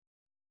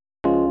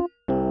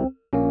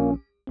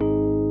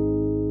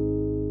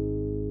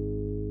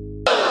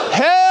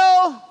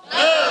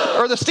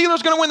Are the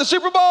Steelers going to win the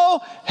Super Bowl?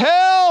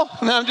 Hell,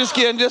 no, I'm just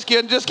kidding.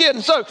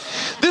 So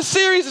this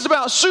series is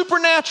about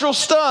supernatural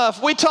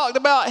stuff. We talked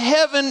about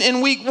heaven in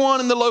week 1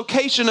 and the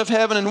location of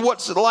heaven and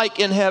what's it like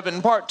in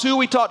heaven. Part 2,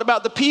 we talked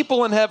about the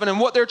people in heaven and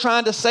what they're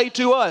trying to say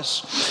to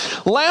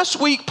us. Last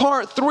week,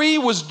 part 3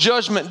 was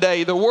Judgment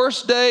Day, the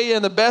worst day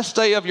and the best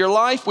day of your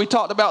life. We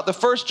talked about the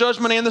first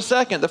judgment and the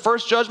second. The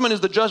first judgment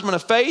is the judgment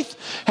of faith.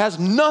 Has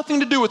nothing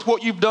to do with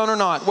what you've done or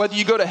not. Whether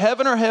you go to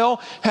heaven or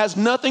hell has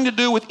nothing to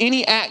do with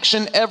any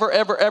action ever.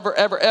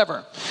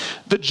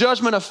 The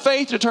judgment of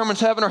faith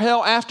determines heaven or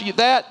hell. After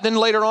that, then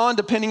later on,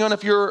 depending on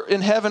if you're in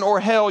heaven or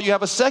hell, you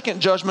have a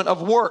second judgment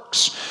of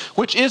works,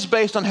 which is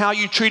based on how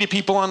you treated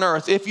people on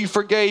earth. If you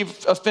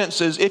forgave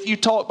offenses, if you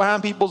talked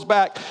behind people's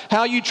back,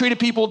 how you treated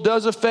people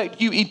does affect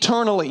you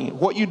eternally.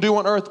 What you do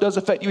on earth does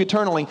affect you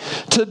eternally.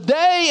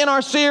 Today in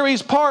our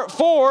series, part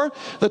 4,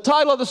 the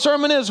title of the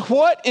sermon is,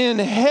 What in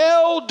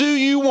Hell Do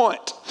You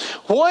Want?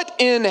 What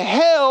in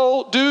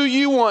hell do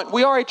you want?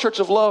 We are a church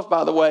of love,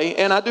 by the way,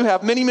 and I do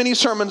have many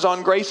sermons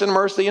on grace and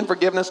mercy and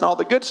forgiveness and all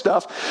the good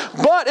stuff,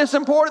 but it's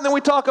important that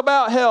we talk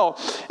about hell.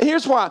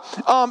 Here's why.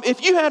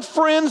 If you had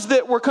friends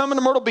that were coming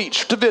to Myrtle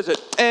Beach to visit,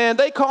 and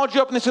they called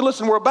you up and they said,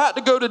 listen, we're about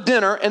to go to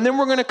dinner, and then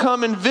we're going to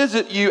come and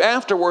visit you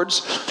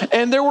afterwards,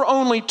 and there were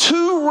only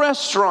 2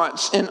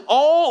 restaurants in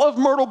all of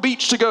Myrtle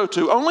Beach to go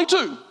to, only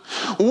 2.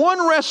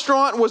 One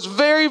restaurant was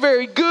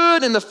very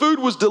good, and the food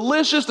was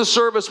delicious. The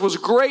service was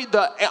great.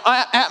 The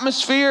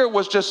atmosphere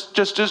was just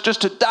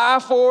to die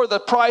for. The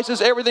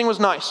prices, everything was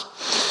nice.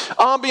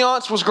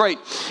 Ambiance was great.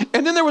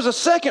 And then there was a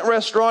second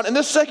restaurant, and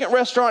this second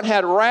restaurant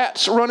had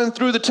rats running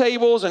through the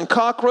tables and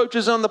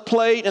cockroaches on the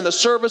plate, and the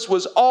service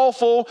was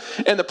awful,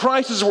 and the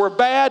prices were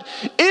bad.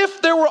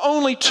 If there were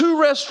only 2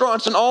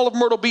 restaurants in all of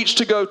Myrtle Beach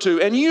to go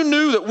to, and you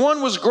knew that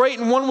one was great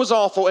and one was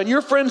awful, and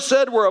your friend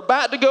said, we're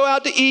about to go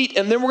out to eat,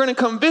 and then we're going to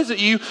come visit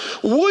you,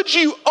 would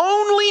you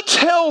only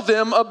tell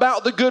them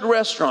about the good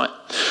restaurant?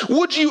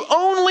 Would you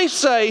only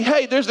say,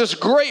 hey, there's this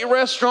great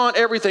restaurant,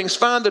 everything's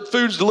fine, the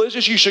food's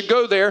delicious, you should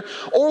go there?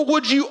 Or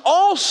would you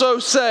also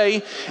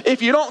say,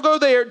 if you don't go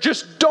there,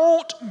 just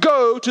don't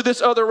go to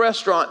this other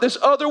restaurant? This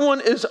other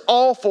one is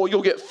awful.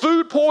 You'll get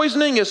food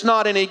poisoning. It's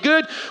not any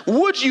good.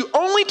 Would you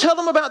only tell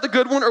them about the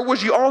good one, or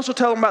would you also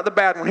tell them about the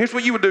bad one? Here's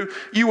what you would do.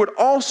 You would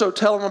also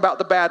tell them about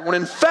the bad one.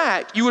 In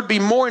fact, you would be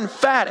more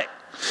emphatic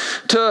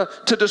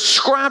to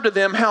describe to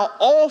them how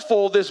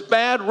awful this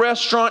bad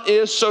restaurant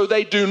is, so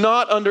they do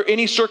not under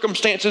any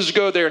circumstances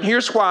go there. And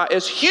here's why.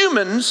 As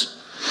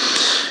humans,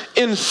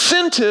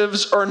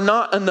 incentives are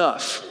not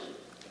enough.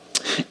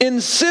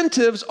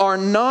 Incentives are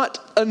not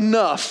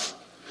enough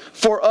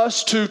for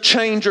us to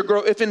change or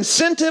grow. If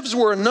incentives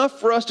were enough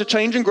for us to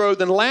change and grow,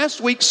 then last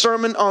week's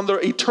sermon on the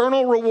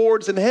eternal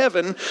rewards in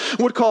heaven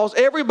would cause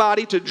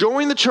everybody to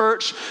join the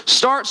church,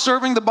 start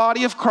serving the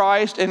body of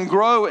Christ, and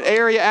grow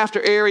area after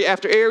area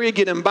after area,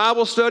 get in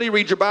Bible study,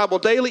 read your Bible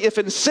daily. If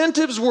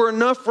incentives were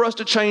enough for us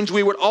to change,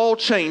 we would all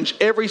change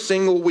every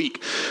single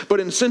week. But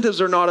incentives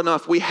are not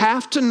enough. We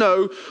have to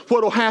know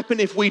what will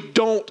happen if we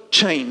don't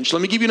change.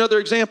 Let me give you another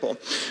example.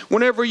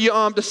 Whenever you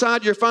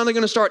decide you're finally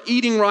going to start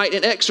eating right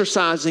and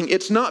exercising,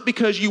 it's not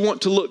because you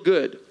want to look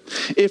good.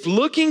 If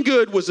looking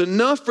good was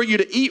enough for you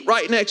to eat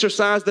right and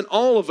exercise, then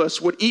all of us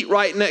would eat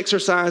right and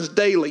exercise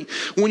daily.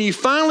 When you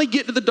finally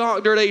get to the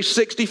doctor at age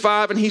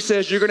 65 and he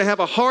says you're going to have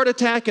a heart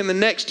attack in the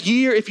next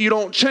year if you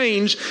don't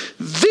change,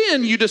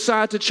 then you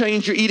decide to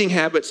change your eating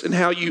habits and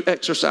how you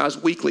exercise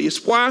weekly.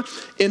 It's why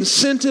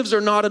incentives are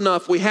not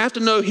enough. We have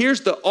to know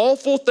here's the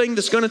awful thing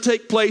that's going to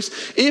take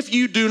place if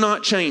you do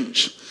not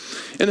change.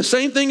 And the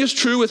same thing is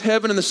true with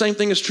heaven, and the same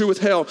thing is true with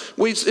hell.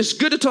 It's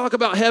good to talk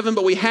about heaven,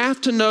 but we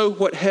have to know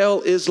what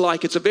hell is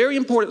like. It's a very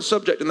important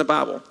subject in the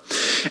Bible.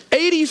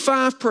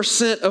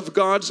 85% of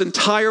God's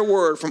entire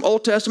word, from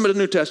Old Testament to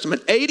New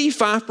Testament,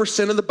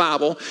 85% of the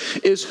Bible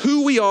is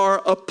who we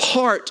are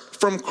apart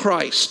from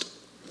Christ.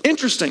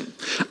 Interesting.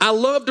 I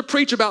love to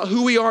preach about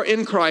who we are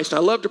in Christ. I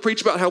love to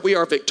preach about how we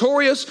are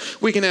victorious.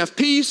 We can have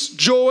peace,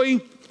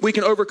 joy. We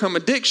can overcome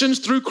addictions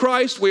through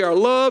Christ. We are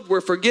loved.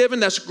 We're forgiven.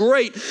 That's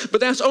great. But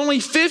that's only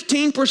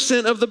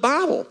 15% of the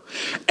Bible.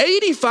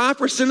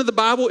 85% of the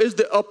Bible is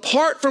that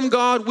apart from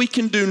God, we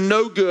can do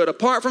no good.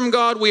 Apart from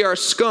God, we are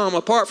scum.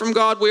 Apart from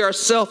God, we are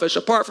selfish.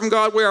 Apart from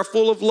God, we are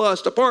full of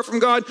lust. Apart from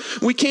God,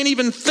 we can't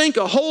even think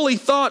a holy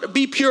thought,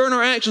 be pure in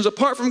our actions.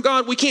 Apart from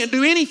God, we can't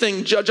do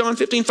anything. John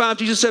 15:5,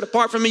 Jesus said,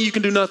 apart from me, you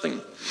can do nothing.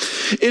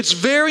 It's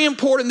very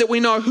important that we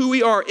know who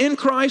we are in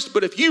Christ,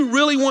 but if you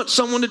really want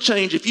someone to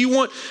change, if you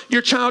want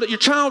your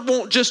child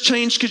won't just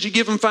change because you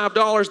give them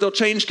 $5, they'll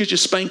change because you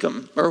spank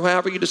them, or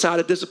however you decide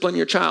to discipline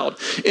your child.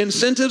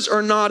 Incentives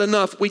are not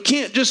enough. We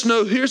can't just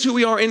know here's who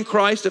we are in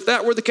Christ. If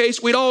that were the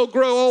case, we'd all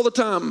grow all the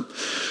time.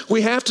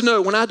 We have to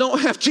know when I don't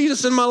have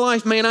Jesus in my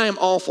life, man, I am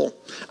awful.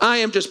 I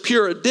am just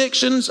pure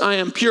addictions. I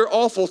am pure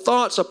awful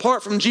thoughts.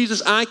 Apart from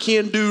Jesus, I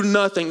can do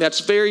nothing. That's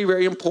very,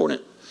 very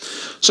important.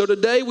 So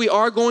today we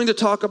are going to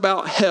talk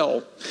about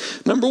hell.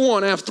 Number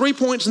one, I have 3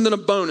 points and then a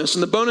bonus.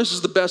 And the bonus is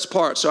the best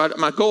part. So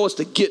my goal is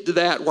to get to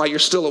that while you're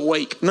still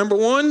awake. Number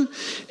one,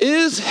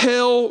 is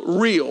hell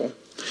real?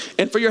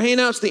 And for your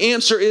handouts, the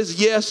answer is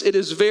yes, it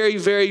is very,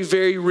 very,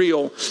 very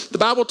real. The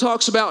Bible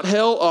talks about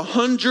hell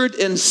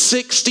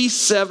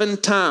 167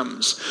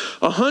 times.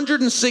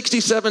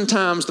 167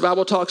 times the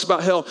Bible talks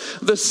about hell.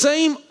 The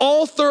same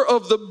author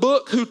of the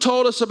book who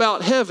taught us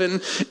about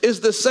heaven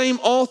is the same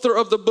author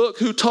of the book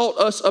who taught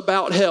us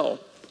about hell.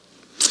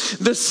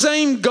 The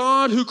same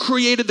God who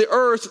created the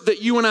earth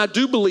that you and I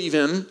do believe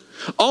in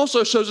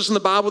also shows us in the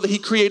Bible that he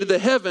created the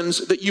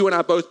heavens that you and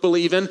I both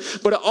believe in,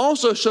 but it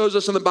also shows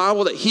us in the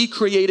Bible that he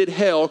created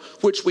hell,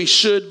 which we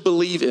should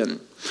believe in.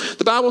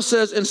 The Bible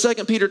says in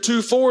 2 Peter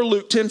 2:4,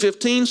 Luke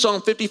 10:15,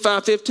 Psalm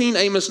 55:15,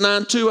 Amos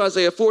 9:2,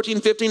 Isaiah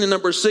 14:15, and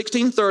Numbers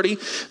 16:30,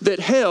 that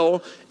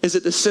hell is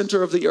at the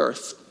center of the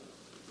earth.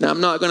 Now, I'm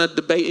not going to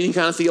debate any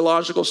kind of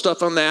theological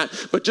stuff on that,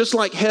 but just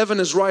like heaven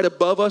is right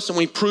above us, and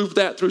we proved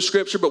that through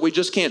Scripture, but we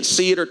just can't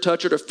see it or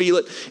touch it or feel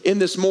it in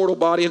this mortal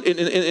body,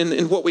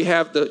 in what we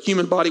have, the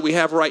human body we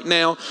have right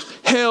now,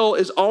 hell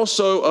is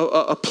also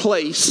a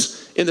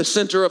place in the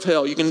center of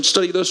hell. You can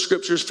study those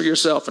scriptures for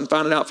yourself and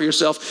find it out for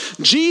yourself.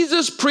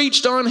 Jesus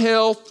preached on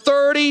hell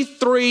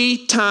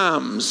 33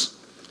 times.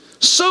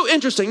 So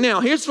interesting. Now,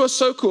 here's what's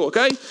so cool,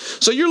 okay?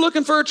 So you're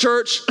looking for a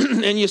church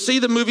and you see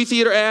the movie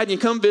theater ad and you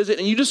come visit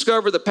and you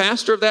discover the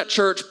pastor of that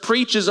church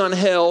preaches on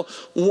hell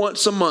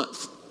once a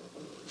month.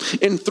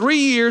 In 3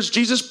 years,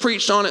 Jesus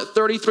preached on it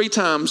 33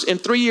 times. In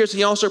 3 years,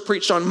 he also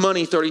preached on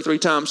money 33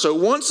 times. So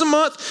once a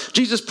month,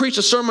 Jesus preached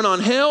a sermon on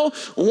hell.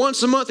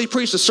 Once a month, he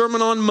preached a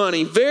sermon on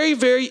money. Very,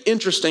 very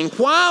interesting.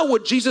 Why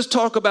would Jesus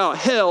talk about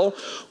hell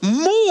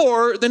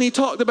more than he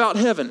talked about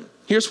heaven?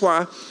 Here's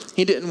why.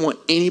 He didn't want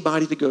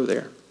anybody to go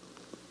there.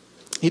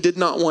 He did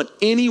not want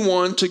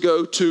anyone to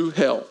go to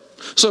hell.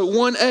 So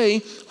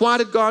 1A, why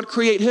did God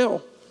create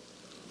hell?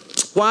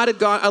 Why did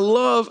God? I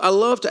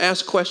love to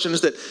ask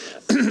questions that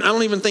I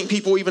don't even think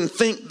people even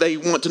think they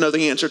want to know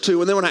the answer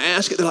to. And then when I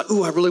ask it, they're like,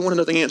 "Ooh, I really want to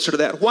know the answer to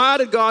that." Why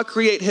did God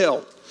create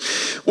hell?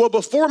 Well,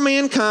 before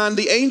mankind,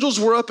 the angels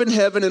were up in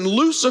heaven, and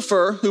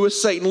Lucifer, who is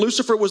Satan,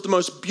 Lucifer was the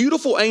most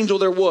beautiful angel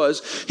there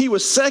was. He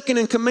was second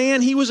in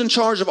command. He was in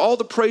charge of all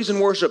the praise and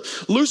worship.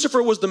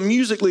 Lucifer was the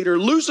music leader.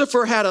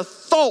 Lucifer had a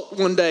thought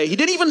one day. He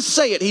didn't even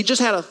say it. He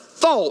just had a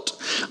thought.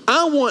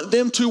 I want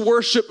them to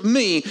worship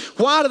me.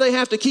 Why do they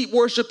have to keep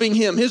worshiping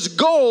him? His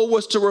goal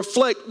was to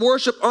reflect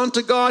worship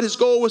unto God. His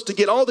goal was to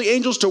get all the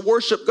angels to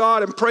worship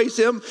God and praise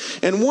him.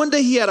 And one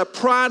day he had a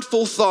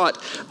prideful thought.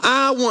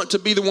 I want to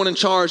be the one in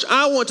charge.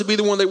 I want to be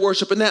the one they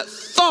worship. And that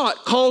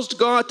thought caused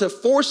God to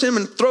force him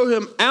and throw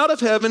him out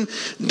of heaven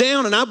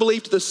down, and I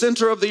believe to the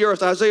center of the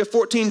earth. Isaiah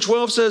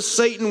 14:12 says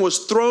Satan was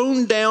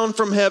thrown down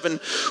from heaven.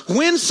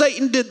 When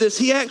Satan did this,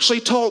 he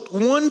actually talked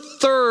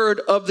 1/3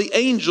 of the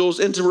angels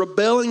into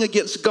rebelling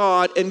against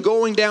God and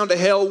going down to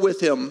hell with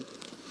him.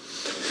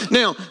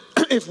 Now,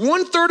 if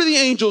 1/3 of the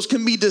angels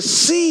can be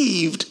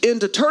deceived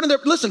into turning their...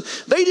 Listen,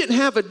 they didn't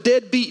have a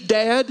deadbeat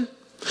dad.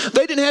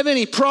 They didn't have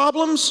any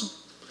problems.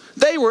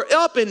 They were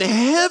up in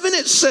heaven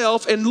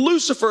itself, and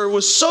Lucifer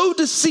was so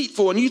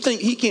deceitful. And you think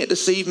he can't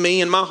deceive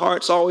me, and my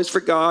heart's always for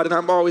God, and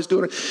I'm always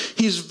doing it.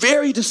 He's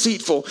very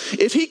deceitful.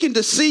 If he can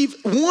deceive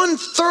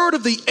 1/3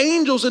 of the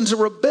angels into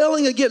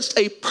rebelling against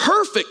a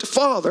perfect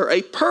Father,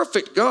 a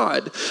perfect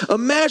God,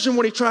 imagine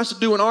what he tries to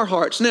do in our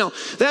hearts. Now,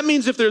 that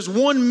means if there's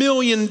 1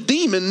 million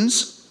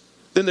demons,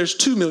 then there's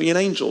 2 million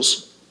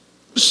angels.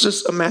 It's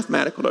just a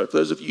mathematical note for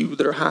those of you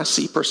that are high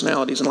C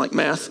personalities and like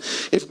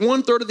math. If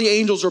 1/3 of the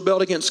angels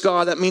rebelled against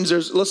God, that means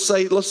there's, let's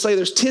say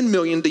there's 10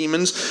 million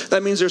demons.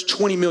 That means there's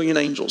 20 million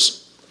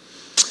angels.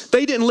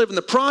 They didn't live in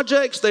the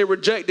projects. They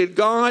rejected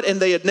God,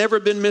 and they had never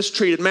been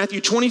mistreated. Matthew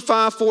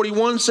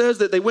 25:41 says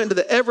that they went into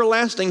the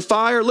everlasting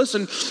fire.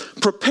 Listen,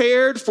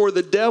 prepared for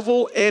the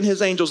devil and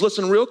his angels.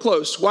 Listen real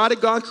close. Why did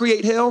God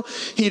create hell?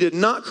 He did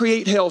not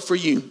create hell for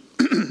you.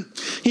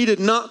 He did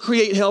not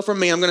create hell for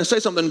me. I'm going to say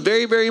something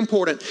very, very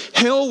important.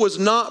 Hell was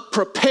not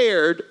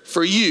prepared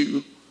for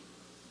you,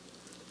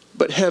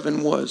 but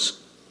heaven was.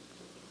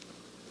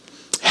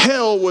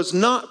 Hell was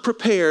not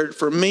prepared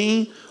for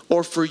me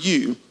or for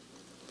you,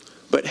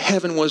 but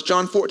heaven was.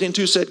 John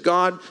 14:2 said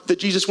that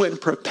Jesus went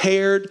and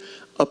prepared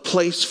a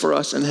place for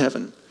us in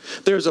heaven.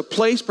 There's a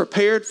place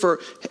prepared for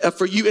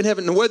you in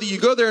heaven. And whether you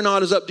go there or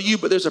not is up to you,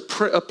 but there's a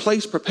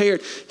place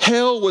prepared.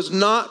 Hell was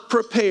not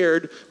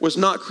prepared, was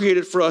not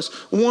created for us.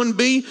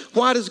 1B,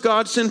 why does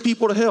God send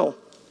people to hell?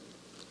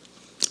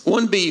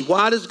 1B,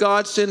 why does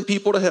God send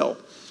people to hell?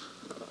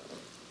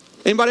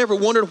 Anybody ever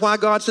wondered why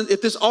God sent,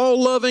 if this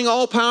all-loving,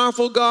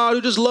 all-powerful God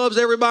who just loves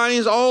everybody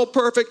and is all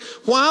perfect,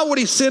 why would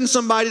he send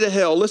somebody to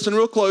hell? Listen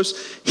real close,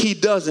 he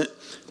doesn't.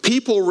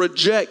 People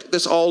reject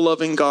this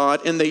all-loving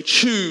God, and they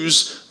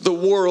choose the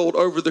world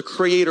over the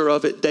creator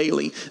of it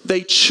daily.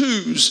 They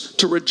choose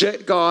to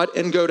reject God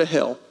and go to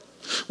hell.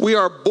 We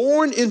are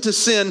born into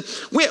sin.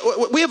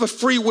 We have a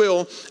free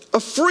will. A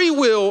free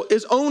will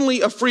is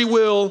only a free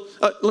will.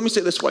 Let me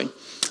say it this way.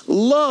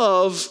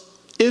 Love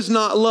is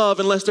not love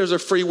unless there's a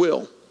free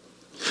will.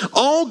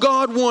 All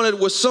God wanted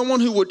was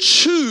someone who would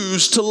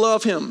choose to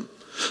love him.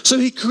 So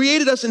he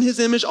created us in his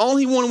image. All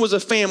he wanted was a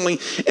family.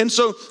 And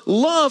so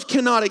love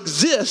cannot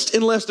exist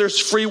unless there's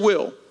free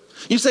will.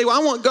 You say,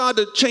 well, I want God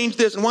to change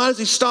this. And why does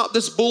he stop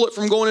this bullet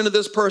from going into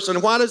this person?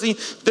 And why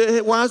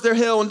is there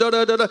hell and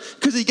da-da-da-da?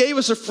 Because he gave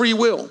us a free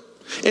will.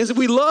 And so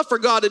we love for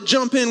God to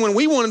jump in when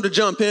we want him to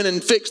jump in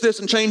and fix this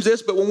and change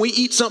this. But when we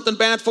eat something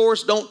bad for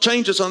us, don't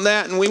change us on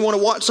that. And we want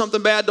to watch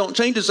something bad, don't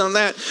change us on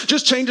that.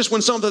 Just change us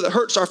when something that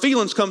hurts our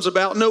feelings comes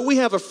about. No, we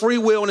have a free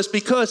will, and it's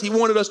because he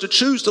wanted us to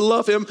choose to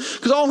love him,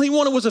 because all he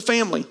wanted was a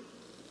family.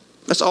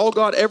 That's all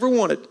God ever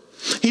wanted.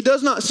 He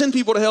does not send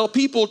people to hell.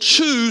 People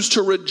choose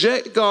to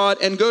reject God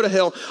and go to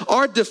hell.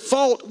 Our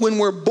default when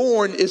we're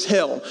born is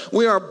hell.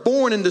 We are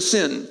born into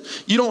sin.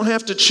 You don't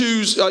have to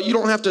choose, you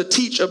don't have to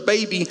teach a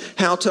baby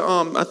how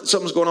to,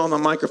 something's going on my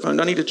microphone.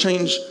 Do I need to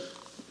change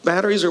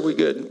batteries? Are we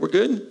good? We're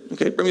good?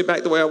 Okay, bring me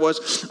back the way I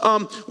was.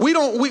 We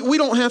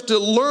don't have to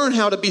learn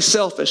how to be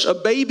selfish. A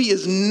baby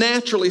is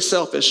naturally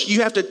selfish.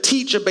 You have to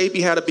teach a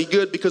baby how to be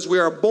good, because we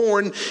are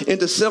born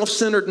into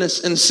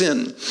self-centeredness and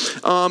sin.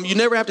 You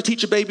never have to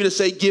teach a baby to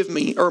say, give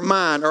me, or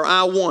mine, or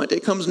I want.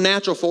 It comes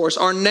natural for us.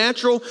 Our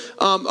natural,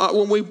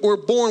 when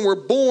we're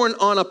born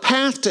on a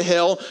path to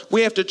hell.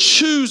 We have to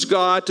choose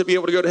God to be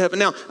able to go to heaven.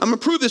 Now, I'm going to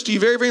prove this to you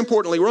very, very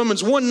importantly.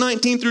 Romans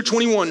 1:19 through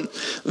 21.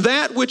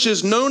 That which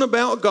is known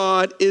about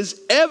God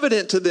is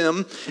evident to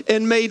them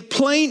and made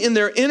plain in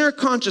their inner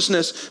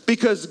consciousness,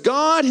 because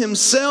God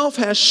himself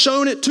has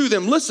shown it to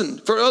them. Listen,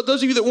 for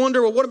those of you that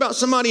wonder, well, what about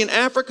somebody in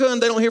Africa and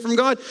they don't hear from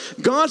God?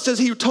 God says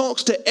he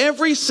talks to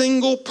every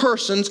single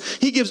person.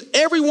 He gives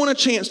everyone a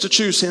chance to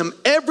choose him.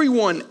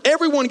 Everyone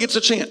gets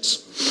a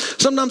chance.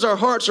 Sometimes our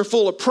hearts are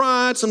full of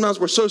pride. Sometimes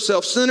we're so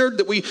self-centered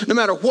that no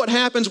matter what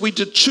happens, we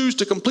just choose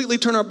to completely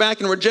turn our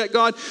back and reject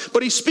God.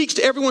 But he speaks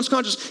to everyone's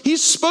conscience.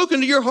 He's spoken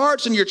to your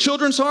hearts and your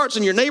children's hearts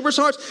and your neighbor's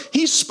hearts.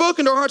 He's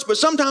spoken to our hearts, but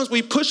sometimes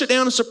we push it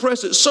down and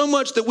suppress it so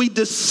much that we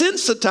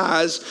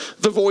desensitize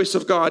the voice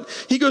of God.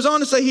 He goes on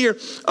to say here,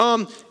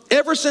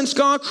 ever since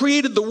God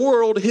created the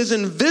world, his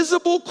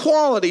invisible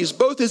qualities,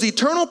 both his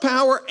eternal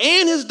power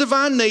and his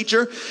divine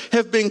nature,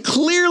 have been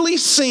clearly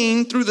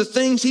seen through the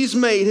things he's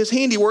made, his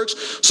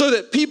handiworks, so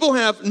that people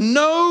have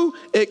no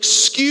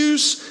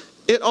excuse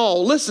at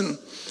all. Listen,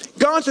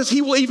 God says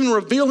he will even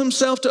reveal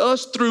himself to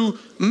us through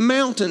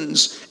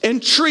mountains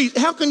and trees.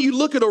 How can you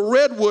look at a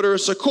redwood or a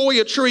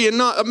sequoia tree and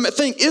not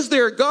think, is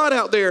there a God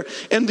out there?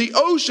 And the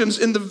oceans,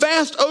 in the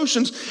vast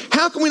oceans,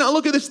 how can we not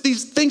look at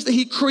these things that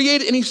he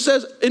created? And he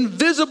says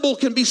invisible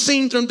can be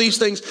seen from these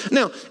things.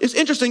 Now, it's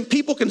interesting.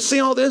 People can see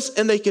all this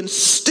and they can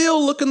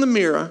still look in the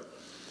mirror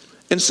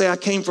and say, I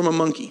came from a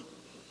monkey.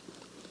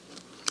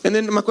 And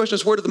then my question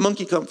is, where did the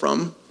monkey come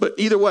from? But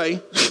either way,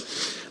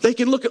 they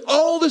can look at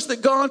all this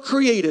that God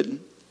created,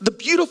 the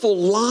beautiful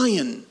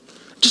lion,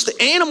 just the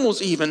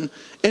animals even,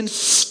 and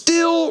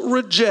still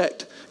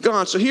reject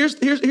God. So here's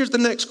the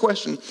next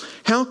question.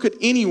 How could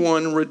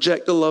anyone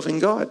reject the loving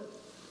God?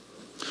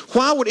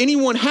 How could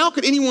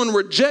anyone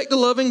reject the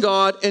loving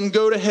God and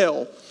go to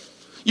hell?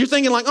 You're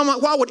thinking like,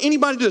 why would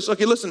anybody do this?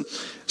 Okay, listen.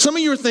 Some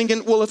of you are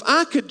thinking, well,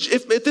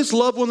 if this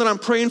loved one that I'm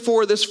praying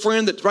for, this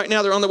friend that right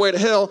now they're on their way to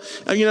hell,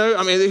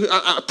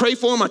 I pray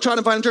for them, I try to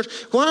invite them to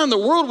church. Why in the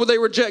world would they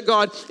reject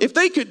God? If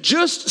they could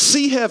just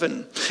see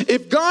heaven,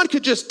 if God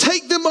could just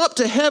take them up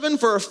to heaven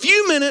for a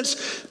few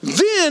minutes,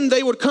 then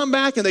they would come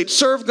back and they'd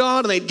serve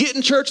God and they'd get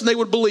in church and they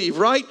would believe,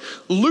 right?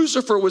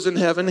 Lucifer was in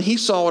heaven. He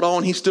saw it all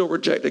and he still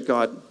rejected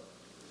God.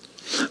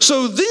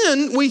 So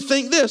then we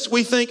think this.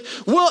 We think,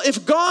 well,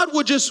 if God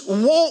would just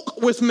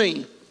walk with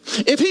me,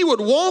 if he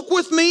would walk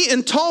with me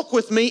and talk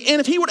with me,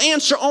 and if he would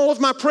answer all of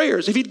my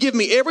prayers, if he'd give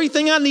me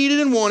everything I needed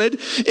and wanted,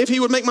 if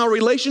he would make my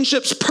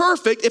relationships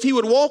perfect, if he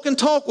would walk and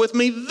talk with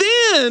me,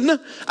 then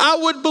I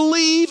would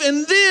believe,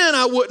 and then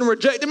I wouldn't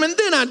reject him, and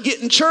then I'd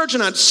get in church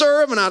and I'd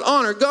serve and I'd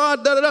honor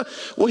God,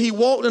 Well, he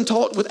walked and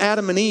talked with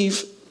Adam and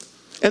Eve.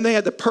 And they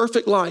had the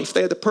perfect life.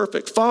 They had the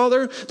perfect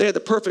father. They had the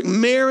perfect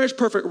marriage,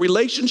 perfect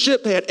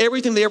relationship. They had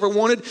everything they ever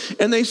wanted.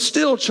 And they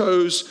still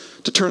chose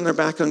to turn their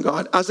back on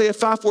God. Isaiah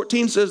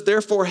 5:14 says,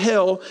 therefore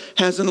hell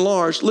has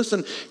enlarged.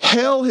 Listen,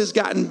 hell has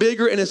gotten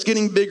bigger and it's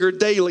getting bigger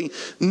daily.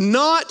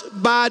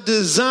 Not by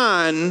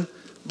design,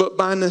 but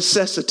by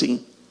necessity.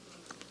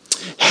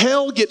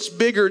 Hell gets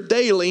bigger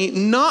daily,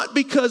 not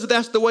because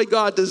that's the way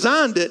God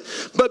designed it,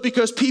 but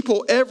because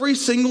people every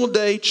single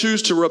day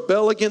choose to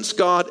rebel against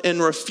God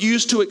and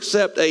refuse to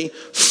accept a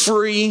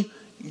free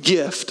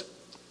gift.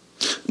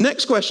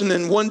 Next question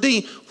then,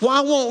 1D, why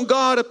won't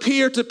God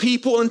appear to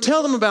people and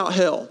tell them about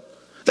hell?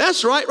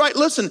 That's right.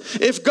 Listen,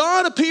 if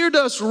God appeared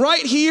to us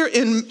right here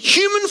in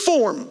human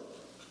form,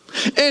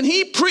 and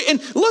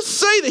let's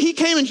say that he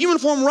came in human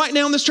form right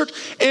now in this church,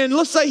 and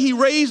let's say he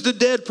raised a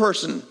dead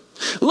person.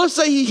 Let's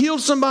say he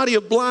healed somebody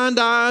of blind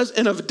eyes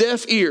and of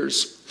deaf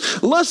ears.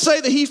 Let's say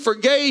that he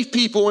forgave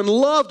people and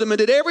loved them and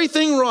did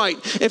everything right.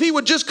 If he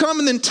would just come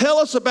and then tell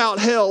us about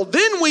hell,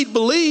 then we'd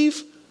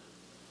believe.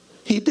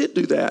 He did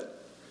do that.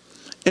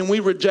 And we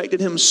rejected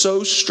him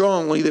so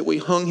strongly that we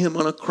hung him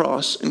on a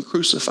cross and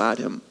crucified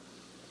him.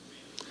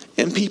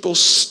 And people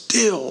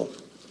still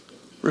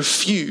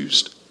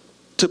refused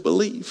to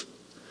believe.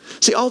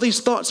 See, all these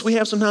thoughts we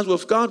have sometimes, well,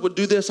 if God would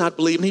do this, I'd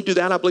believe. And he'd do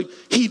that, I believe.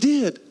 He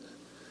did.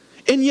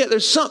 And yet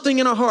there's something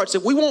in our hearts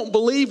that we won't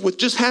believe with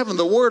just having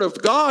the word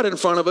of God in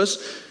front of us.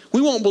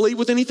 We won't believe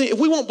with anything. If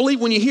we won't believe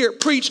when you hear it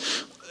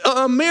preached,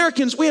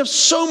 Americans, we have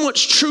so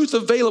much truth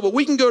available.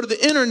 We can go to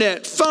the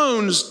internet,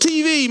 phones,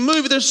 TV,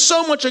 movie. There's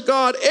so much of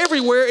God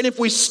everywhere. And if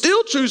we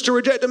still choose to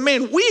reject him,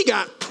 man, we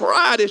got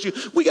pride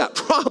issues. We got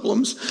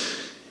problems.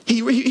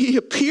 He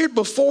appeared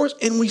before us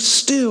and we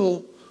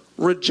still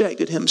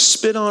rejected him,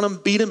 spit on him,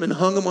 beat him, and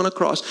hung him on a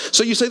cross.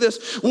 So you say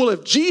this, well,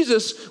 if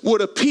Jesus would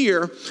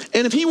appear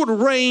and if he would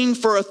reign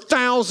for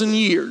 1,000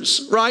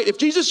 years, right? If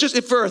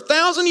for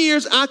 1,000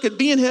 years I could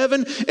be in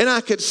heaven and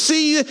I could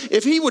see,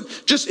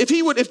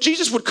 if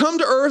Jesus would come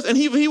to earth and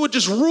he would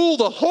just rule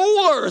the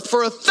whole earth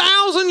for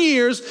 1,000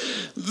 years,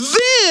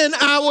 then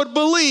I would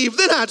believe.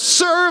 Then I'd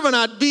serve and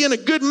I'd be in a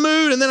good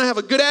mood and then I'd have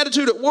a good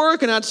attitude at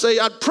work and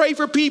I'd pray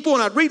for people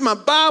and I'd read my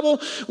Bible.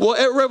 Well,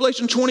 at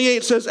Revelation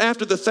 28 says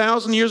after the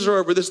 1,000 years are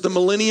over, this is the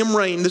millennium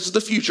reign, this is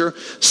the future,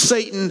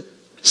 Satan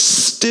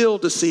still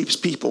deceives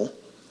people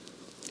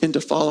into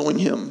following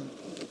him.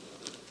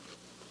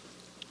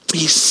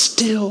 He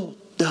still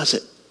does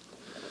it.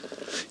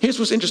 Here's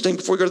what's interesting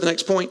before we go to the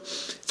next point.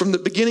 From the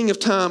beginning of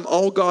time,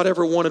 all God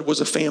ever wanted was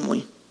a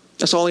family.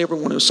 That's all he ever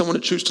wanted, was someone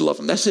to choose to love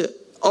him. That's it.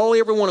 All he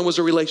ever wanted was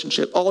a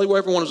relationship. All he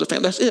ever wanted was a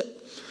family. That's it.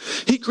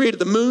 He created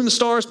the moon, the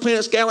stars,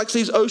 planets,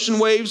 galaxies, ocean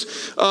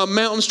waves,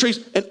 mountains, trees,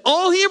 and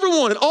all he ever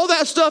wanted, all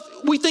that stuff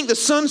we think the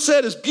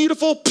sunset is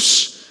beautiful,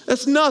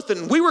 that's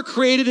nothing. We were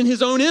created in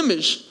his own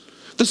image.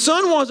 The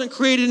sun wasn't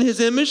created in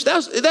his image.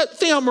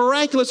 Think how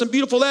miraculous and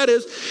beautiful that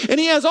is. And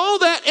he has all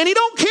that, and he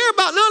don't care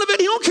about none of it.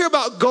 He don't care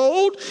about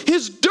gold.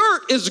 His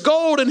dirt is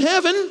gold in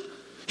heaven.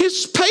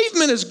 His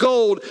pavement is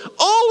gold.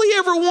 All he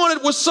ever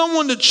wanted was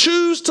someone to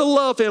choose to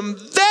love him.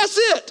 That's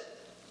it.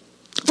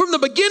 From the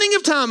beginning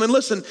of time, and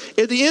listen,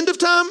 at the end of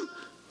time,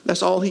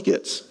 that's all he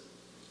gets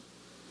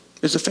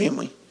is a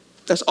family.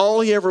 That's all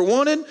he ever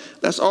wanted.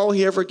 That's all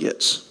he ever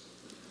gets.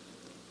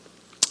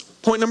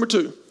 Point number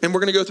 2, and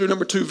we're going to go through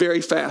number 2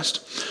 very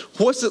fast.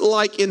 What's it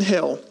like in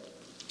hell?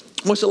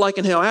 What's it like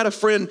in hell? I had a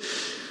friend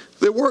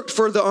that worked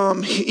for the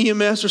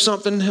EMS or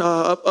something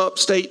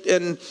upstate,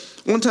 and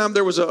one time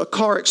there was a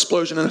car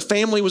explosion and a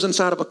family was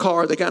inside of a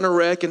car. They got in a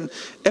wreck and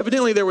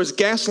evidently there was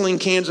gasoline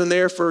cans in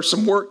there for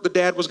some work the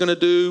dad was going to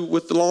do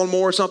with the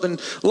lawnmower or something.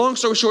 Long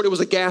story short, it was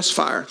a gas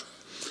fire.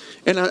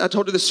 And I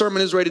told you this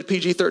sermon is rated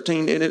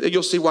PG-13 and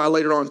you'll see why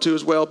later on too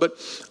as well. But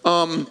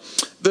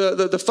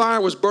the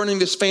fire was burning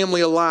this family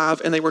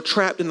alive and they were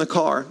trapped in the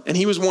car. And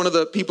he was one of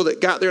the people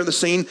that got there on the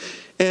scene.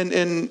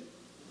 And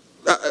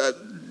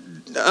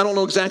I don't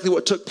know exactly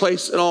what took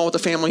place at all with the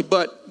family,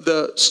 but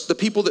the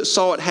people that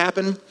saw it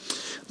happen,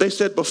 they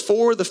said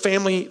before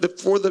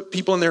the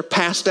people in there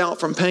passed out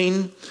from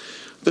pain,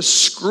 the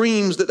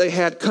screams that they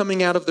had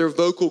coming out of their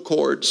vocal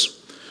cords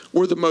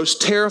were the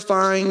most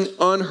terrifying,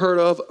 unheard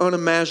of,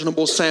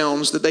 unimaginable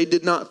sounds that they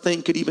did not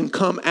think could even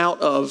come out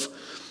of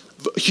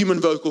human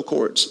vocal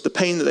cords, the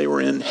pain that they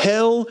were in.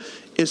 Hell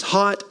is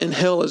hot and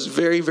hell is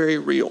very, very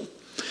real.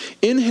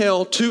 In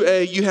hell,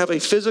 2A, you have a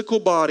physical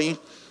body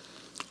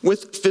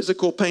with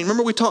physical pain.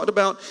 Remember we talked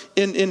about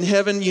in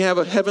heaven, you have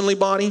a heavenly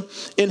body.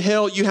 In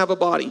hell, you have a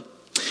body.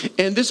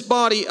 And this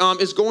body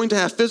is going to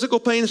have physical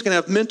pain. It's going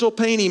to have mental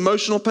pain,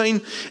 emotional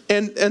pain.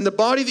 And the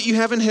body that you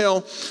have in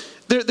hell,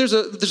 there's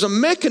a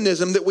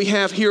mechanism that we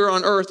have here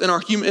on earth in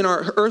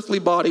our earthly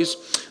bodies.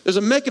 There's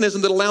a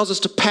mechanism that allows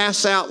us to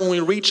pass out when we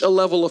reach a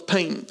level of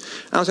pain.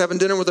 I was having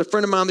dinner with a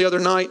friend of mine the other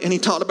night, and he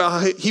talked about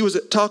how he was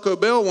at Taco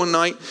Bell one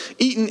night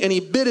eating, and he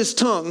bit his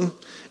tongue.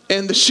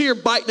 And the sheer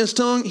bite in his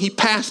tongue, he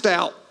passed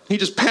out. He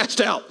just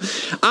passed out.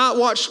 I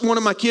watched one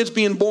of my kids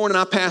being born and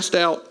I passed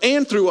out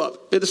and threw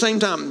up at the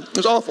same time. It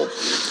was awful.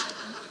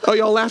 Oh,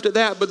 y'all laughed at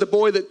that, but the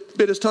boy that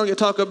bit his tongue at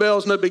Taco Bell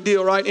is no big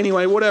deal, right?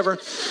 Anyway, whatever.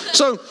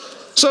 So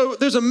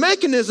there's a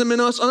mechanism in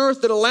us on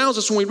earth that allows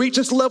us when we reach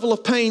this level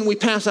of pain, we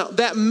pass out.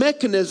 That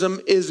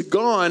mechanism is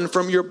gone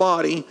from your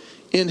body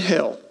in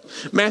hell.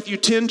 Matthew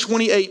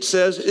 10:28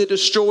 says it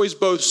destroys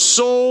both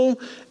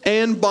soul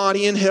and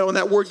body in hell. And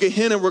that word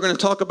Gehenna we're going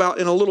to talk about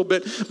in a little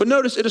bit. But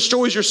notice it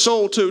destroys your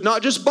soul too,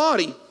 not just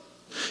body.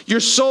 Your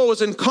soul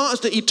is in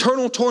constant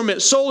eternal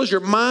torment. Soul is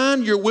your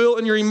mind, your will,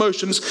 and your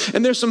emotions.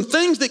 And there's some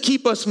things that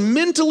keep us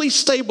mentally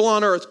stable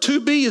on earth.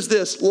 2B is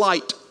this,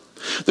 light.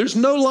 There's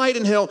no light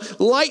in hell.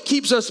 Light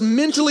keeps us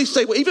mentally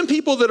stable. Even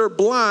people that are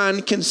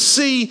blind can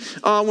see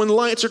when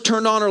lights are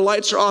turned on or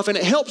lights are off, and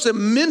it helps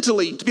them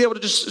mentally to be able to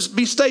just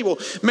be stable.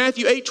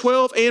 Matthew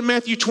 8:12 and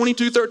Matthew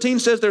 22:13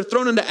 says they're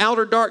thrown into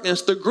outer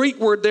darkness. The Greek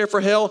word there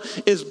for hell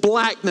is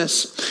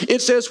blackness.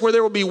 It says where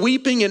there will be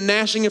weeping and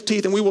gnashing of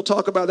teeth, and we will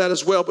talk about that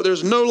as well. But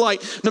there's no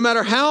light. No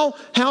matter how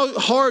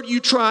hard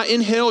you try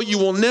in hell, you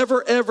will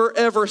never, ever,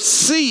 ever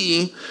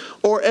see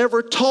or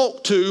ever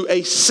talk to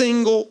a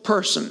single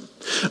person.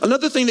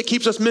 Another thing that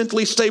keeps us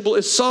mentally stable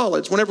is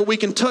solids. Whenever we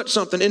can touch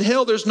something. In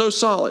hell, there's no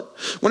solid.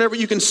 Whenever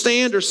you can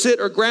stand or sit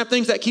or grab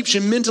things, that keeps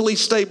you mentally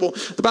stable.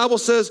 The Bible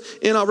says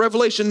in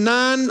Revelation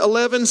 9,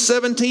 11,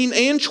 17,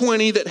 and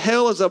 20 that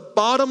hell is a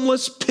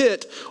bottomless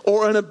pit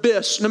or an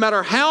abyss. No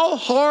matter how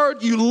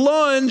hard you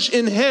lunge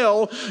in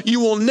hell, you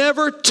will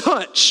never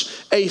touch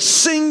a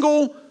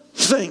single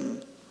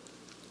thing.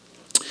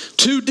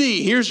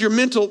 2D,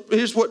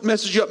 here's what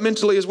messes you up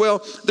mentally as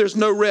well. There's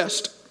no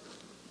rest.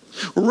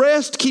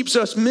 Rest keeps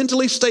us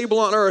mentally stable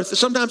on earth.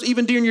 Sometimes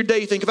even during your day,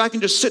 you think, if I can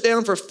just sit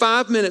down for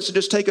 5 minutes and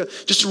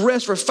just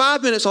rest for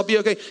 5 minutes, I'll be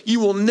okay. You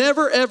will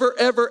never, ever,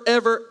 ever,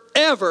 ever,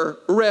 ever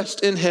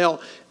rest in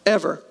hell,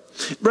 ever.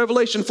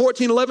 Revelation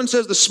 14:11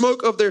 says the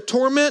smoke of their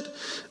torment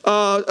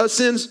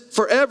ascends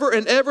forever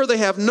and ever. They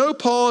have no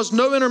pause,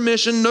 no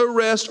intermission, no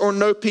rest, or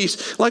no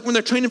peace. Like when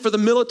they're training for the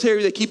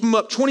military, they keep them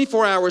up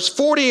 24 hours,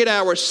 48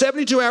 hours,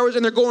 72 hours,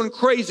 and they're going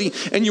crazy,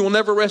 and you will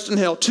never rest in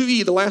hell.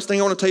 2E, the last thing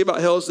I want to tell you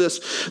about hell is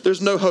this.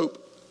 There's no hope.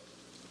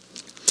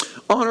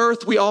 On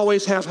earth, we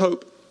always have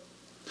hope.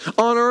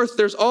 On earth,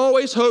 there's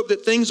always hope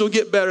that things will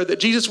get better,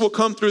 that Jesus will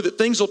come through, that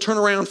things will turn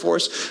around for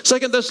us.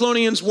 2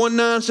 Thessalonians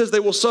 1:9 says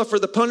they will suffer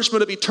the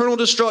punishment of eternal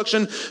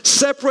destruction,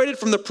 separated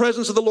from the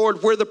presence of the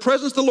Lord. Where the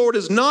presence of the Lord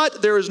is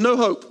not, there is no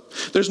hope.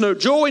 There's no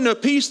joy, no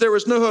peace, there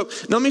is no hope.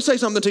 Now let me say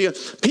something to you.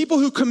 People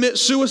who commit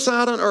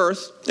suicide on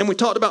earth, and we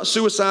talked about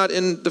suicide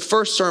in the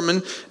first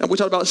sermon, and we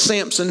talked about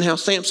Samson, how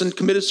Samson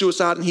committed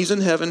suicide and he's in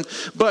heaven.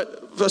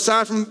 But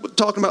aside from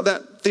talking about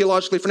that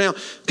theologically for now,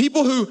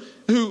 people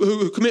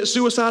who commit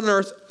suicide on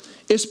earth,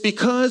 it's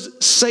because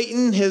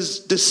Satan has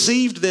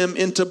deceived them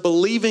into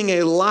believing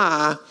a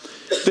lie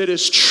that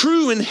is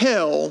true in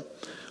hell,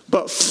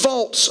 but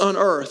false on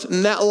earth.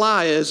 And that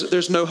lie is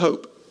there's no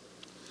hope.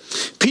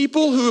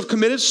 People who have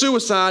committed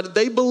suicide,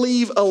 they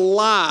believe a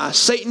lie.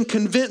 Satan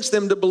convinced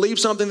them to believe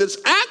something that's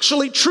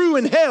actually true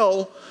in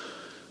hell,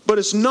 but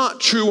it's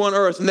not true on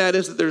earth, and that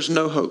is that there's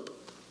no hope.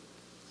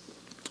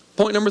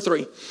 Point number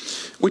 3.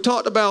 We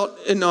talked about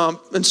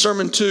in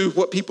Sermon 2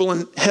 what people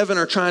in heaven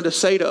are trying to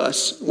say to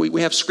us.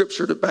 We have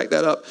scripture to back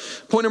that up.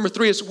 Point number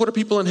 3 is, what are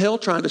people in hell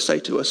trying to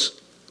say to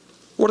us?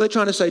 What are they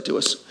trying to say to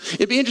us?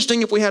 It'd be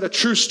interesting if we had a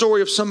true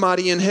story of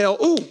somebody in hell.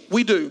 Ooh,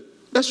 we do.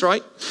 That's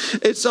right.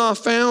 It's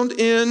found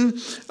in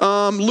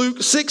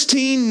Luke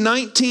 16,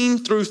 19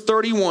 through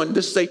 31.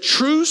 This is a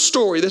true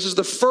story. This is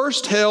the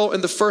first hell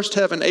and the first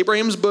heaven.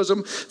 Abraham's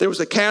bosom, there was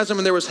a chasm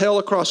and there was hell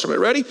across from it.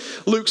 Ready?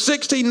 Luke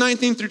 16,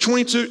 19 through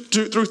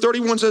 22 through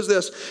 31 says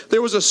this.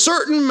 There was a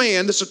certain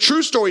man, this is a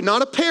true story,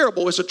 not a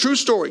parable, it's a true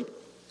story.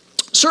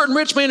 Certain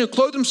rich man who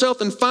clothed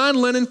himself in fine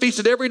linen,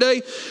 feasted every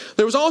day.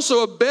 There was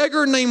also a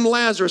beggar named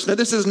Lazarus. Now,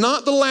 this is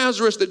not the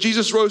Lazarus that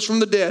Jesus rose from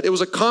the dead. It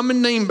was a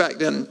common name back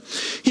then.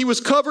 He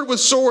was covered with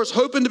sores,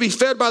 hoping to be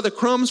fed by the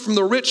crumbs from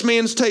the rich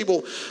man's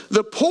table.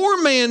 The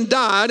poor man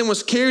died and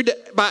was carried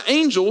by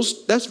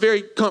angels. That's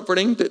very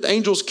comforting that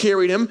angels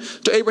carried him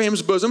to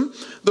Abraham's bosom.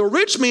 The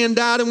rich man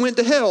died and went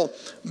to hell,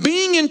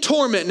 being in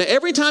torment. Now,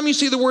 every time you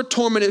see the word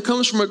torment, it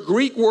comes from a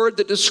Greek word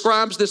that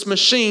describes this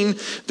machine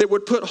that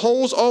would put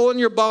holes all in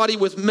your body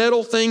with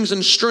metal things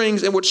and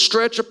strings and would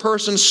stretch a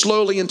person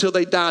slowly until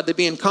they died. They'd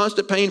be in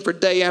constant pain for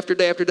day after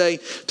day after day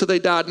till they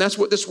died. And that's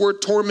what this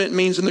word torment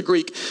means in the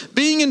Greek.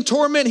 Being in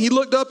torment, he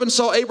looked up and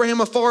saw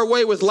Abraham afar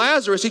away with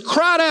Lazarus. He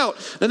cried out.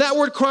 Now that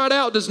word cried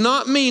out does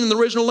not mean in the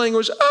original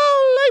language,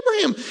 oh,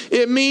 Abraham.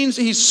 It means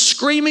he's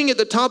screaming at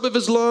the top of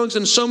his lungs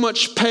in so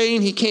much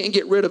pain he can't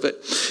get rid of it.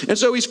 And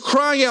so he's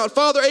crying out,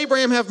 Father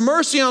Abraham, have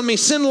mercy on me.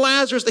 Send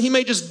Lazarus that he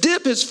may just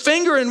dip his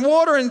finger in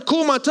water and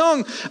cool my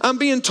tongue. I'm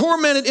being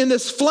tormented in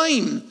this flame.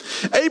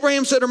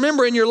 Abraham said,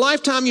 remember, in your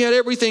lifetime you had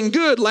everything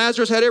good.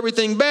 Lazarus had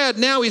everything bad.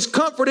 Now he's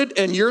comforted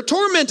and you're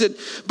tormented.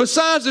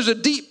 Besides, there's a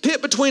deep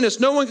pit between us.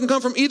 No one can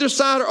come from either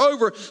side or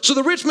over. So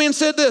the rich man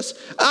said this,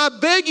 I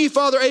beg you,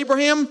 Father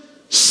Abraham,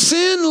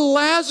 send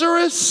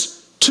Lazarus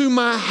to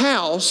my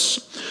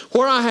house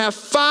where I have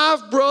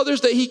 5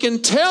 brothers that he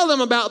can tell them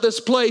about this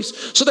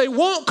place so they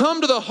won't come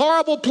to the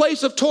horrible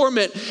place of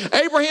torment.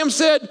 Abraham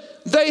said,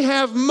 they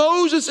have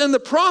Moses and the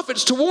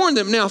prophets to warn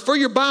them. Now, for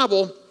your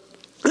Bible,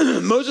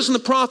 Moses and the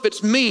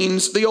prophets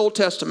means the Old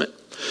Testament.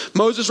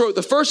 Moses wrote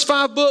the first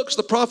 5 books,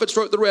 the prophets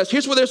wrote the rest.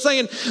 Here's what they're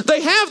saying.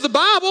 They have the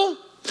Bible.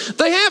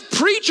 They have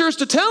preachers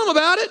to tell them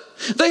about it.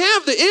 They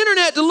have the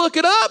internet to look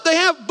it up. They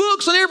have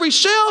books on every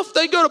shelf.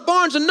 They go to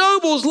Barnes &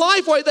 Noble's,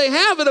 Lifeway. They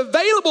have it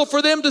available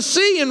for them to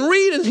see and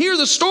read and hear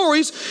the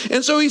stories.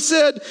 And so he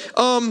said,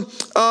 no,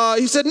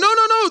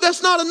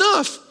 that's not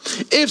enough.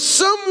 If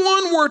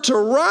someone were to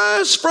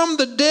rise from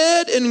the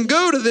dead and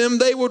go to them,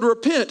 they would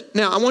repent.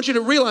 Now, I want you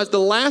to realize the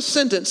last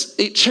sentence,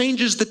 it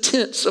changes the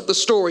tense of the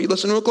story.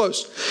 Listen real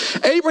close.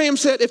 Abraham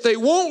said, if they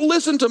won't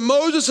listen to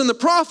Moses and the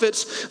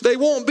prophets, they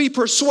won't be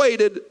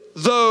persuaded,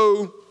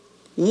 though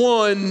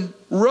one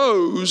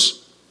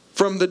rose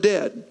from the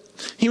dead.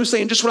 He was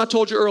saying just what I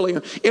told you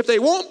earlier. If they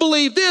won't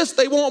believe this,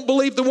 they won't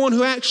believe the one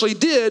who actually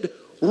did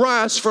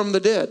rise from the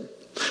dead.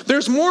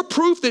 There's more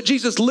proof that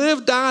Jesus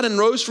lived, died, and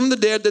rose from the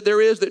dead than there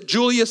is that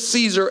Julius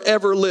Caesar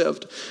ever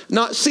lived.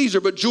 Not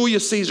Caesar, but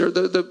Julius Caesar,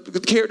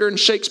 the character in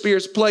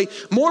Shakespeare's play.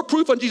 More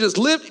proof on Jesus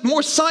lived,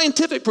 more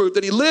scientific proof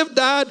that he lived,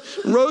 died,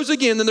 rose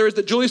again than there is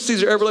that Julius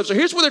Caesar ever lived. So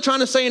here's what they're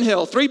trying to say in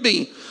hell.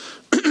 3B.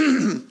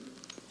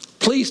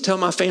 Please tell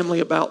my family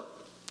about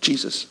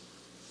Jesus.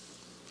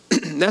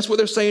 That's what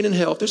they're saying in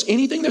hell. If there's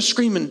anything they're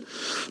screaming,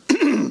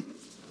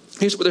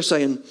 here's what they're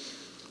saying.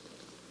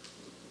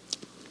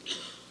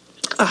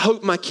 I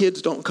hope my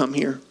kids don't come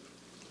here.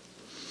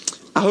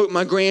 I hope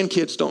my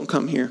grandkids don't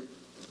come here.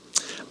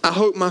 I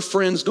hope my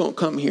friends don't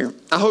come here.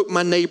 I hope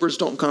my neighbors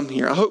don't come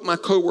here. I hope my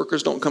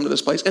coworkers don't come to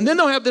this place. And then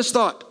they'll have this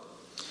thought.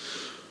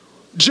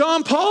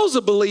 John Paul's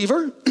a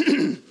believer.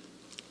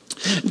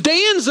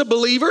 Dan's a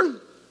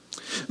believer.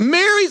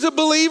 Mary's a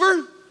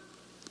believer.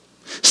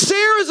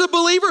 Sarah's a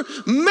believer.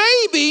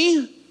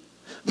 Maybe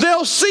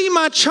they'll see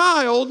my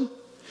child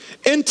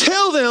and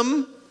tell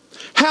them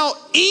how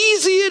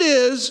easy it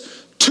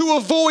is to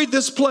avoid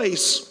this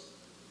place.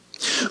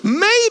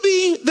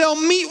 Maybe they'll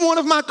meet one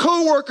of my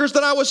coworkers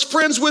that I was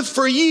friends with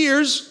for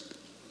years,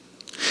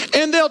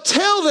 and they'll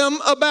tell them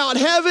about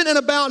heaven and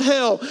about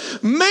hell.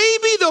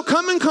 Maybe they'll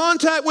come in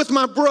contact with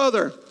my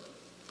brother,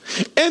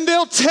 and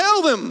they'll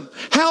tell them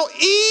how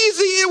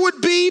easy it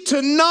would be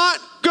to not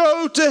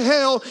go to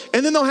hell.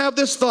 And then they'll have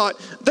this thought,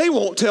 they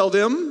won't tell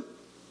them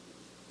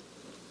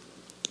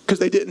because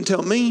they didn't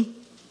tell me.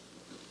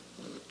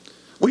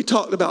 We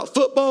talked about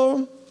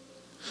football.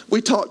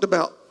 We talked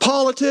about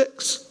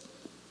politics.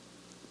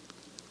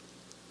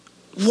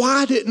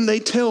 Why didn't they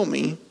tell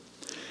me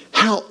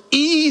how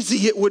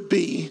easy it would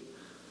be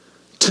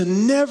to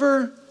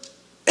never,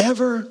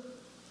 ever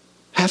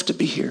have to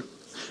be here?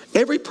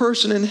 Every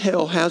person in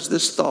hell has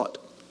this thought.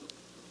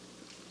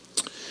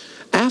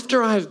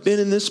 After I've been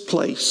in this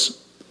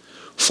place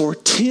for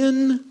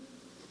 10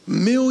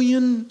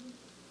 million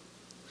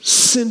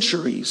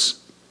centuries,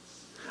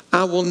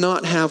 I will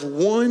not have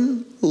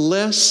one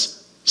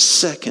less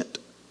second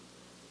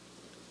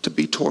to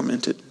be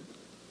tormented.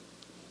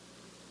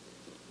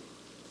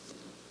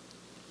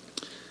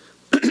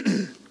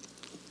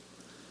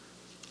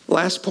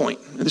 Last point,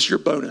 and this is your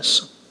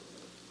bonus.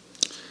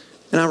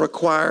 And I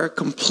require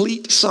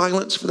complete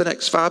silence for the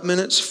next 5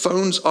 minutes,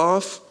 phones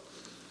off,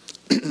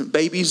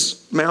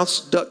 babies'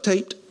 mouths duct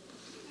taped.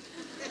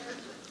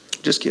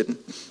 Just kidding.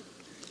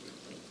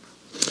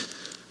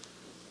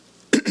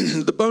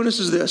 The bonus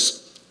is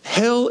this.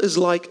 Hell is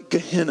like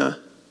Gehenna,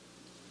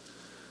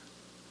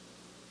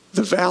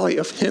 the valley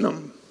of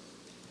Hinnom.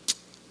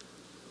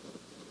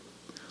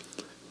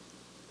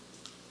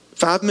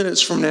 5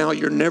 minutes from now,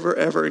 you're never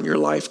ever in your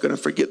life going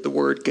to forget the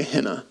word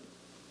Gehenna.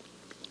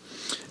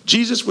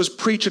 Jesus was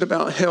preaching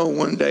about hell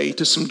one day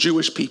to some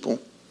Jewish people.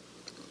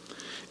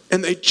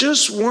 And they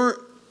just weren't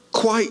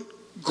quite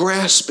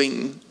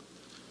grasping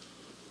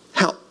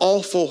how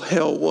awful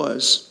hell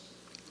was.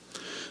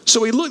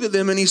 So he looked at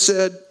them and he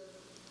said,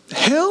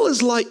 hell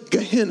is like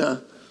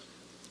Gehenna,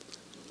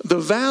 the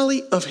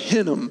valley of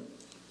Hinnom.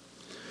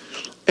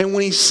 And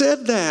when he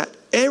said that,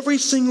 every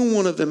single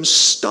one of them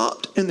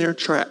stopped in their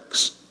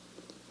tracks.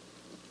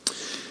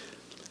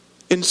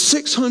 In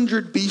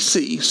 600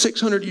 BC,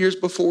 600 years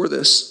before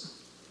this,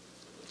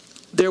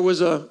 there was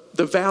the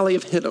valley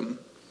of Hinnom.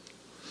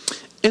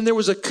 And there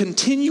was a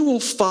continual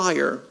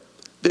fire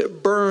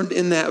that burned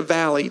in that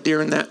valley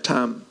during that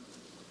time.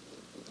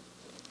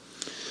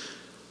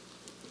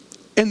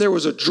 And there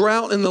was a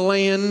drought in the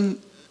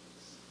land.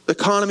 The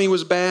economy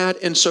was bad.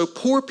 And so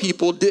poor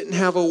people didn't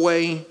have a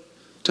way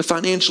to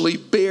financially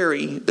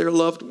bury their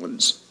loved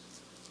ones.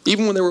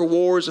 Even when there were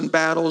wars and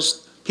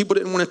battles, people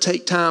didn't want to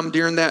take time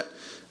during that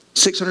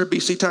 600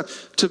 BC time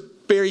to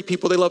bury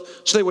people they loved.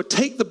 So they would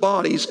take the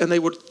bodies and they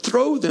would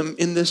throw them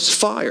in this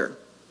fire,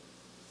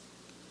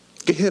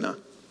 Gehenna.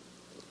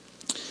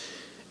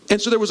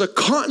 And so there was a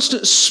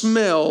constant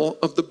smell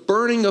of the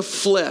burning of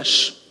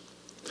flesh.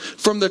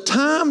 From the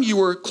time you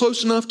were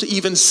close enough to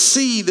even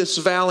see this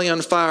valley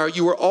on fire,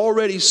 you were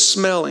already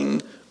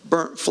smelling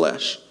burnt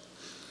flesh.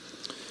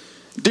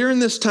 During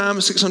this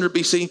time, 600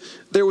 BC,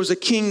 there was a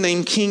king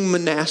named King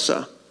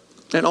Manasseh,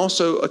 and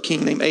also a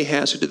king named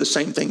Ahaz who did the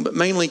same thing, but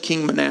mainly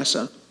King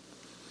Manasseh.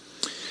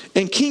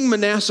 And King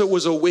Manasseh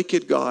was a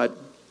wicked god.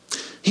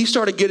 He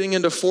started getting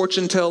into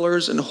fortune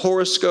tellers and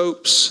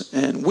horoscopes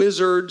and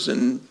wizards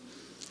and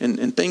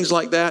things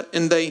like that.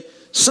 And they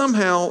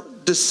somehow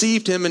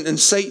deceived him, and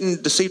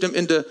Satan deceived him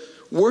into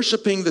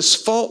worshiping this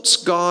false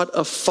god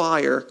of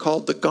fire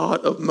called the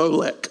god of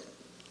Molech.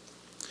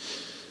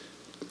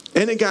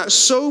 And it got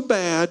so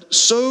bad,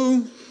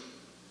 so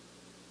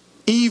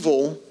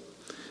evil,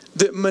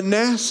 that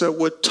Manasseh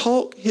would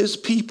talk his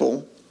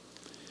people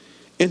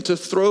into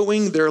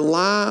throwing their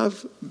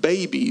live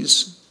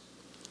babies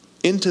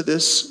into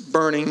this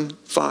burning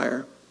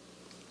fire.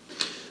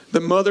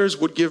 The mothers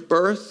would give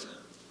birth.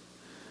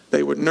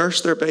 They would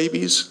nurse their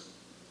babies.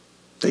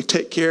 They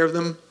take care of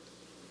them,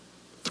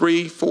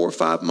 3, 4,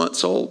 5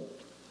 months old.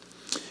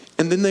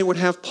 And then they would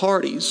have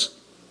parties.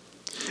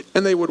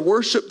 And they would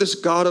worship this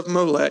god of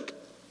Molech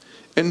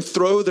and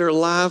throw their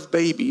live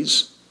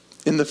babies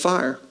in the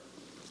fire.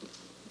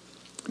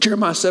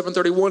 Jeremiah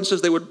 7:31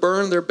 says they would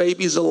burn their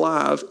babies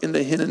alive in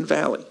the Hinnom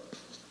Valley.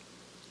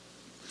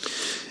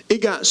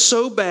 It got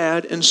so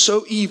bad and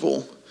so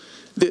evil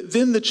that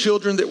then the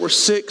children that were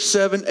 6,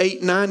 7,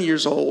 8, 9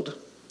 years old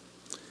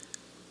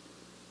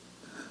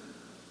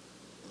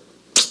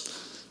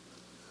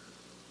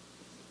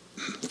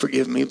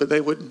forgive me, but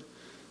they would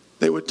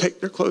take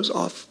their clothes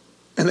off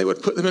and they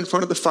would put them in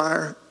front of the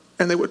fire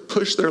and they would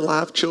push their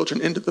live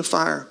children into the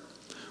fire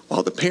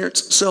while the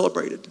parents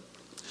celebrated.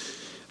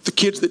 The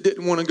kids that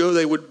didn't want to go,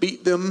 they would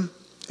beat them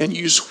and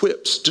use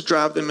whips to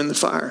drive them in the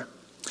fire.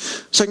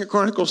 2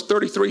 Chronicles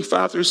 33,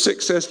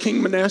 5-6 says,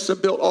 King Manasseh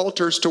built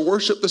altars to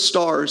worship the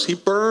stars. He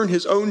burned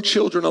his own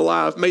children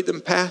alive, made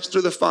them pass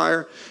through the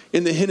fire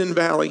in the Hinnom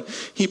Valley.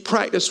 He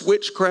practiced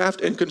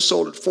witchcraft and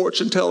consulted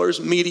fortune tellers,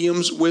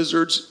 mediums,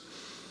 wizards,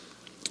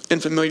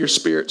 and familiar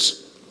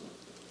spirits.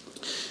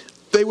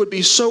 They would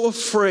be so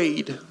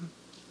afraid.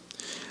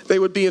 They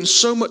would be in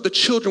so much, the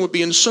children would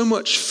be in so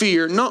much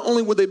fear. Not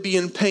only would they be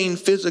in pain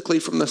physically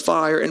from the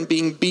fire and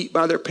being beat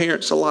by their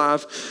parents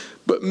alive,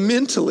 but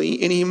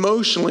mentally and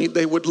emotionally,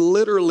 they would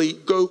literally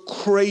go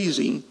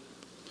crazy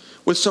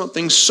with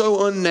something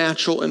so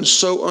unnatural and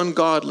so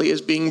ungodly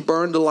as being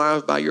burned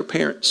alive by your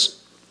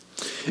parents.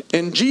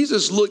 And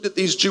Jesus looked at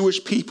these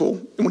Jewish people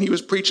when he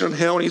was preaching on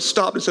hell, and he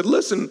stopped and said,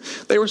 listen,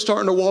 they were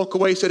starting to walk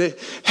away. He said,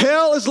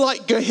 hell is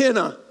like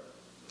Gehenna.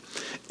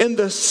 And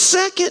the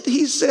second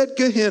he said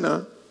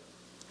Gehenna,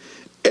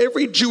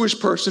 every Jewish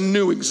person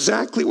knew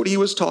exactly what he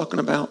was talking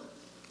about.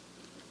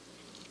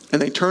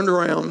 And they turned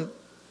around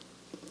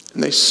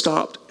and they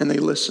stopped and they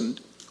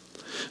listened.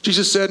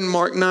 Jesus said in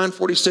Mark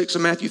 9:46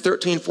 and Matthew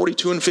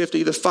 13:42 and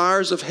 50, the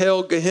fires of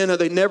hell, Gehenna,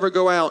 they never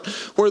go out.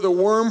 Where the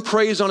worm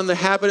preys on the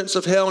inhabitants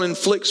of hell and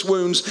inflicts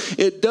wounds,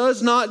 it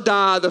does not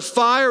die. The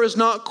fire is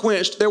not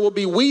quenched. There will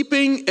be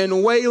weeping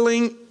and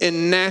wailing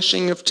and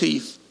gnashing of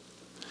teeth.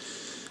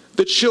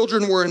 The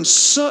children were in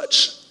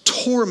such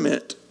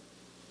torment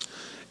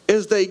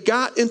as they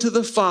got into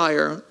the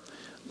fire.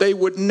 They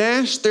would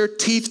gnash their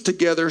teeth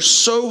together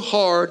so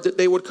hard that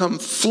they would come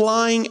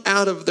flying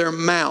out of their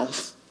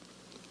mouth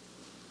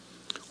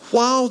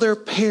while their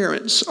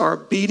parents are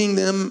beating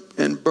them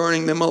and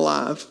burning them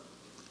alive.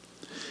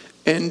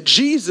 And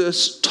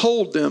Jesus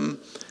told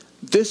them,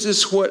 this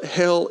is what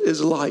hell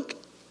is like.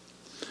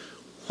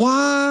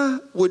 Why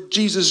would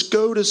Jesus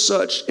go to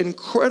such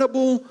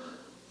incredible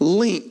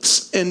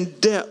lengths and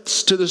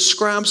depths to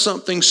describe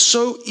something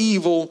so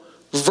evil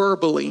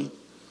verbally?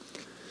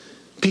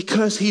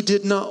 Because he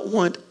did not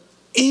want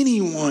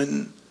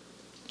anyone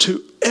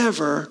to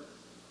ever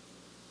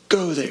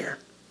go there.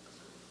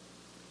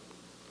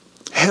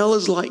 Hell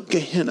is like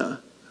Gehenna,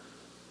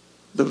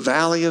 the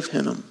valley of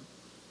Hinnom.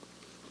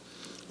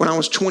 When I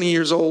was 20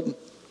 years old,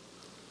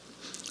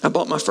 I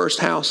bought my first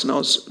house and I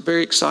was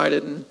very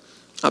excited. And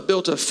I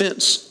built a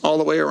fence all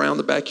the way around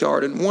the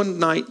backyard. And one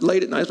night,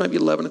 late at night, it was maybe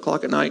 11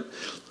 o'clock at night,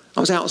 I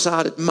was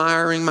outside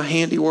admiring my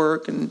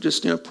handiwork and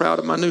just, proud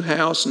of my new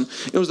house. And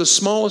it was the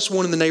smallest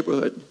one in the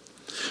neighborhood.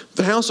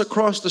 The house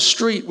across the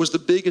street was the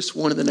biggest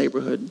one in the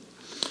neighborhood.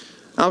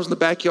 I was in the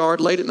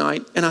backyard late at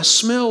night and I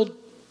smelled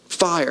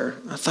fire.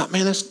 I thought,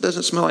 man, this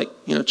doesn't smell like,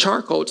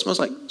 charcoal. It smells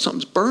like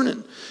something's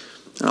burning.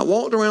 And I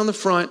walked around the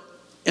front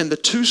and the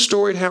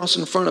 2-storied house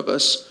in front of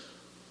us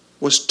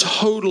was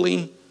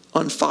totally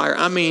on fire.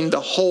 I mean,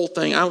 the whole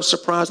thing. I was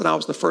surprised that I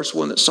was the first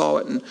one that saw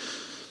it. And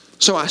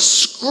so I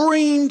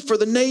screamed for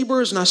the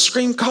neighbors and I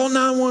screamed, call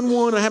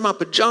 911. I had my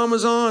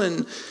pajamas on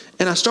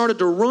and I started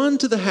to run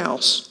to the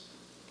house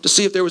to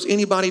see if there was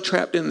anybody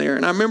trapped in there.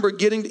 And I remember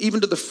getting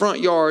even to the front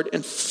yard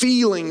and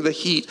feeling the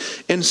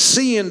heat and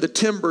seeing the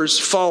timbers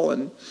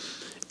falling.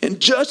 And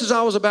just as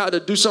I was about to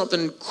do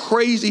something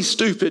crazy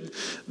stupid,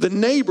 the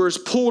neighbors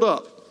pulled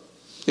up.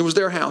 It was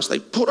their house. They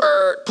pulled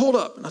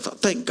up. And I thought,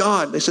 thank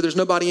God. They said there's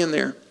nobody in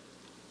there.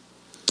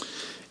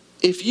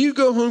 If you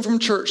go home from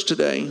church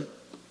today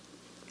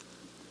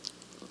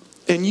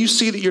and you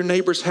see that your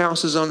neighbor's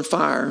house is on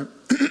fire,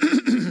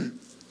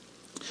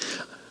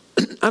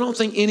 I don't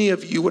think any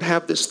of you would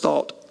have this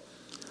thought.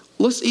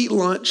 Let's eat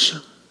lunch,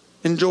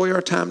 enjoy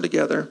our time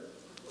together,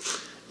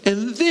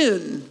 and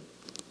then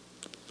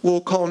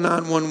we'll call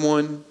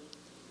 911.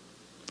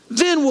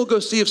 Then we'll go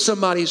see if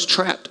somebody's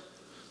trapped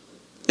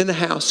in the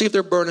house, see if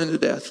they're burning to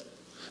death.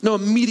 No,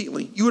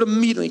 immediately. You would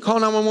immediately call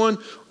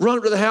 911, run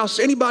up to the house.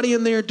 Anybody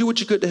in there, do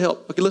what you could to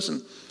help. Okay,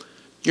 listen.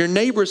 Your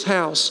neighbor's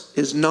house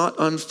is not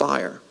on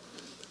fire.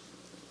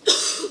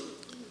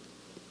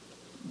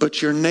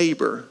 But your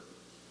neighbor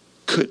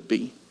could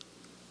be.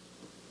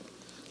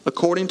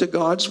 According to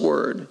God's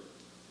word,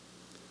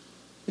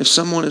 if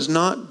someone is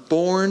not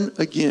born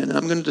again,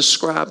 I'm going to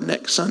describe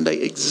next Sunday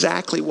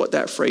exactly what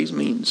that phrase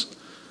means.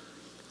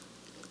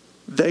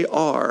 They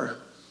are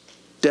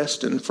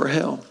destined for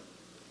hell.